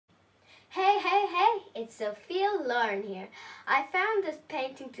it's Sophia Lauren here. I found this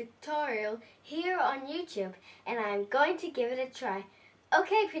painting tutorial here on YouTube and I'm going to give it a try.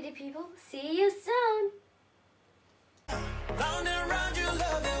 Okay, pretty people, see you soon! Round and round your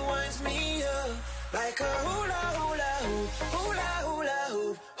love, it winds me up like a hula hula hoop, hula hula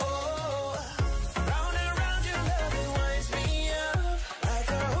hoop. Oh, round and round your love, it winds me up like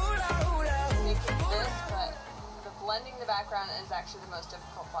a hula hula hoop. You can do this, but the blending the background is actually the most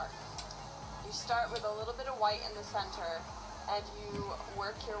difficult part. You start with a little bit of white in the center, and you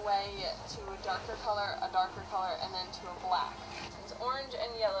work your way to a darker color, and then to a black. Since orange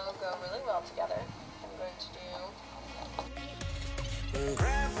and yellow go really well together, I'm going to do...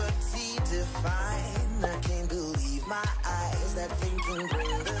 Gravity define, I can't believe my eyes, that thing can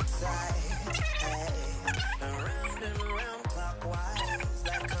bring the tide. Hey, around and around clockwise,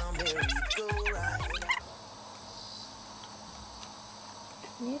 that come here we go right.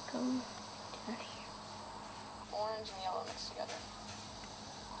 Here come orange and yellow mixed together.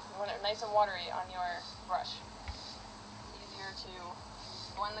 You want it nice and watery on your brush. It's easier to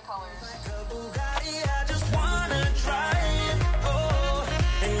blend the colors. Like a Bugatti, I just wanna try it. Oh,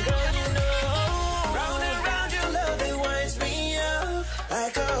 and girl, you know, round and round your love, it winds me up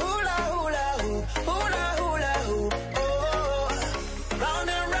like a hula hula hoop, hula hula hoop. Oh, round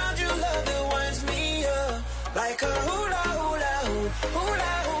and round your love, it winds me up like a hula hula hoop,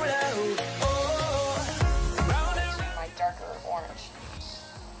 hula hula hoop. Darker orange.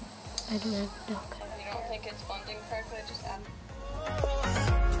 I don't know. If you don't think it's blending correctly, just add.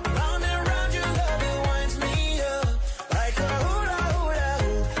 Round and round your love, it winds me up like a hula hula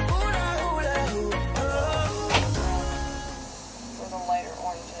hoop, hula hula hoop. For the lighter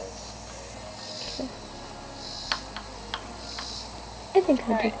oranges. I think I'll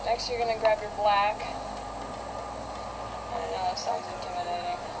do. Alright, next you're gonna grab your black. I know that sounds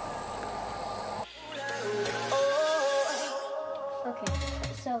intimidating. Okay,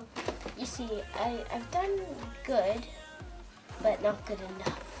 so you see, I've done good, but not good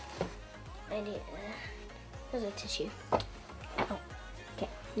enough. I need, there's a tissue. Oh, okay,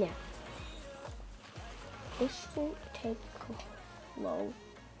 now. This won't take long.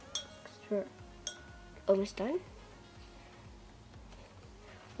 We're almost done.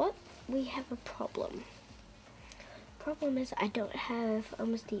 What? We have a problem. Problem is I don't have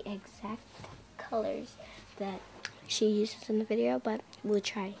almost the exact colors that she uses in the video, but we'll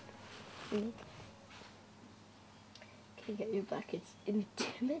try. Okay, get your black. It's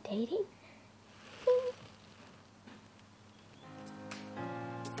intimidating.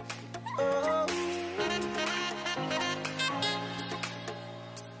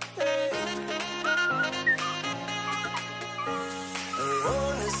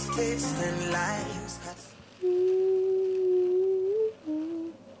 Roller skates and lines.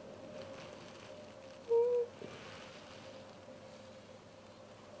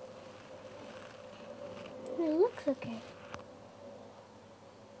 It looks okay.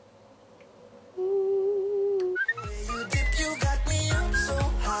 You dip, you got me up so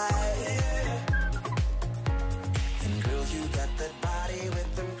high. And girl, you got that body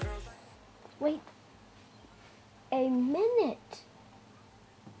with them curls. Wait a minute.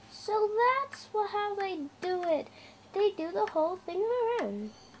 So that's how they do it. They do the whole thing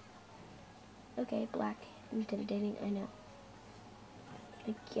around. Okay, black, intimidating, I know.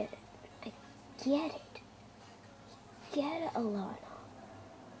 I get it. I get it. Get it, Alana.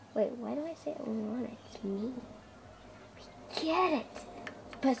 Wait, why do I say Alana? It's me. We get it.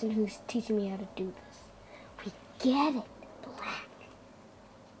 The person who's teaching me how to do this. We get it. Black.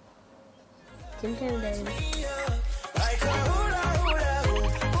 It's intimidating. Like a hula hula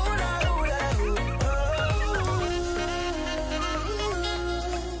hoop, hula hula hoop.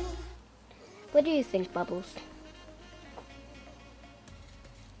 What do you think, Bubbles?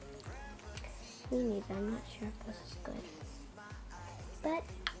 Me neither. I'm not sure if this is good. But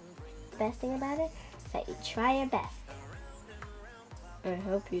the best thing about it is that you try your best. I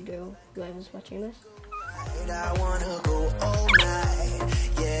hope you do. Whoever's watching this. I wanna go all night,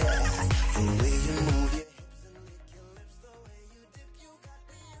 yeah. The way you move your hips and lick your lips, the way you dip, you got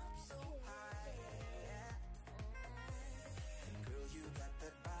me up so high. Girl, you got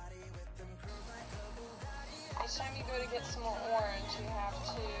that body with them curls like a Bugatti. Each time you go to get some more orange, you have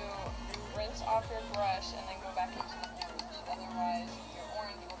to rinse off your brush and then go back into the orange. Otherwise, your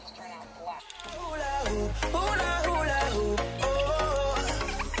orange will just turn out black. Hula hoop, hula hula hoop, oh.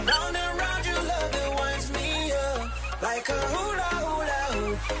 Round and round your love, it winds me up like a hula hula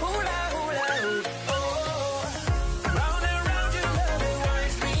hoop, hula hula hoop, oh. Round and round your love, it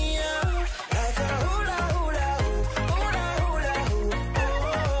winds me up like a hula hula hoop, hula hula hoop, oh.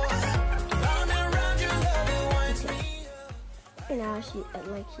 Round and round your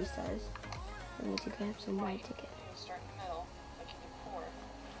like she says. I need to grab some white ticket. Start in the middle, like you do pour.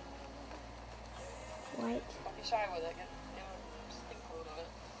 White. Don't be shy with it. Get a stink coat of it.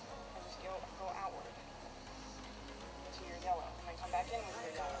 And just go outward into your yellow. And then come back in with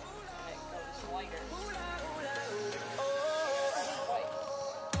your yellow. And it goes lighter. White.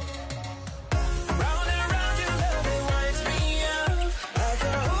 Round and round your love, it winds me up like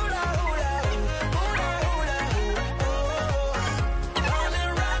a hula hula hoop, hula hula hoop. Oh, round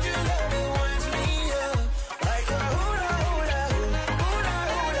and round your love, it winds me up like a hula hula hoop, hula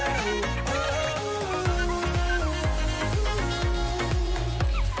hula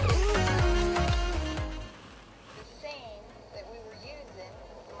The seam that we were using,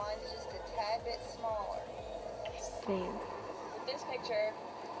 mine's just a tad bit smaller. Same. With this picture,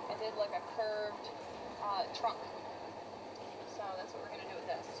 I did like a curved trunk. So that's what we're going to do with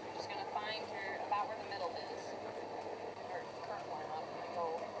this. You're just going to find about where the middle is. Your curve line up and then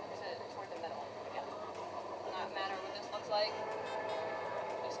go toward the middle. Yeah. Does not matter what this looks like.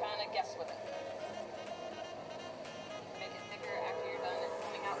 Just kind of guess with it. Make it thicker after you're done and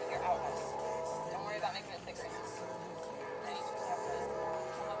coming out with your outlets. Don't worry about making it thicker now. Then you just have to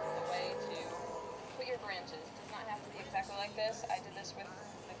come up with a way to put your branches. It does not have to be exactly like this. I did this with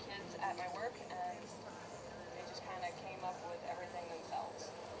the kids at my work and they just kind of came up with everything themselves.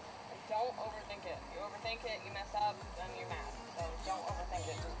 And don't overthink it. You overthink it, you mess up, then you're mad. So don't overthink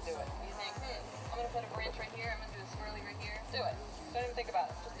it, just do it. You think, I'm going to put a branch right here, I'm going to do a swirly right here. Do it. Don't even think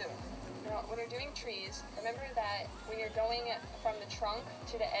about it, just do it. Now, when you're doing trees, remember that when you're going from the trunk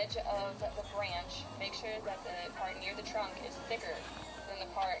to the edge of the branch, make sure that the part near the trunk is thicker than the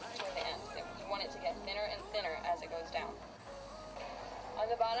part toward the end. You want it to get thinner and thinner as it goes down. On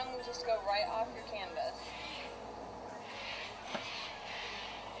the bottom, we just go right off your canvas.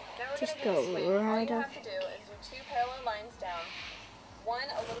 Now we're Just gonna do a go swing. All right you off. have to do is do 2 parallel lines down, one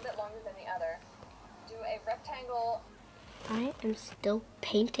a little bit longer than the other. Do a rectangle. I am still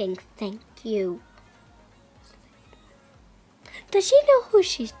painting, thank you. Does she know who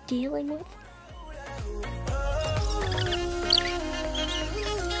she's dealing with?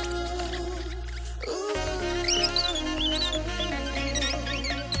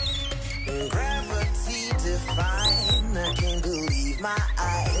 gravity define. I can't believe my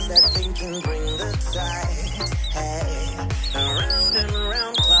eyes. That thing can bring the tide. Hey, around and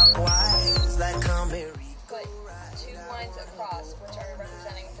around clockwise, like a merry. Put 2 lines across, which are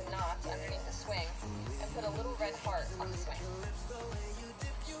representing the knots underneath the swing, and put a little red heart on the swing.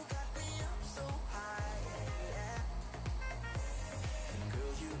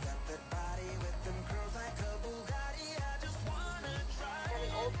 Now the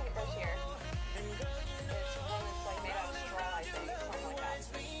old paintbrush here is one that's like made out of straw, I think, something like that.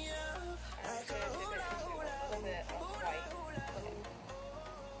 And I'm just going to dip it into a little bit of white. Okay.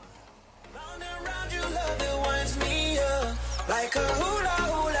 Round and round your love, it winds me up like a hula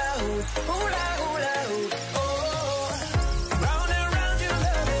hula hoop, hula hula hoop. Oh, round and round your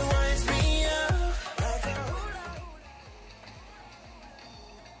love, it winds me up like a hula hula.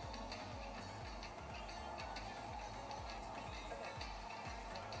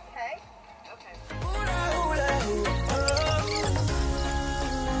 Okay? Okay. Hula hula hoop, oh.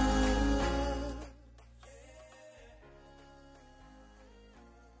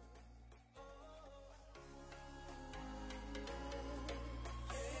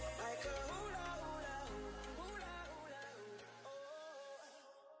 Like a hula hula hoop, hula hula hoop, oh.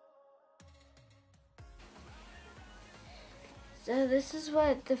 So this is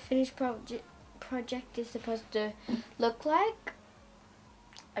what the finished project is supposed to look like.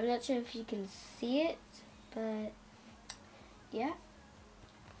 I'm not sure if you can see it, but yeah.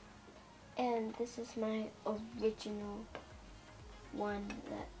 And this is my original one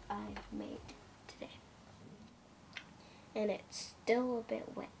that I've made today. And it's still a bit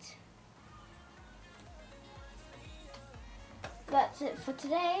wet. That's it for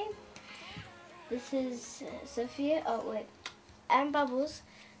today. This is Sophia, and Bubbles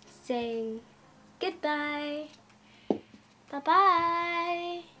saying goodbye.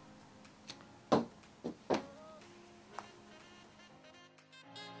 Bye-bye.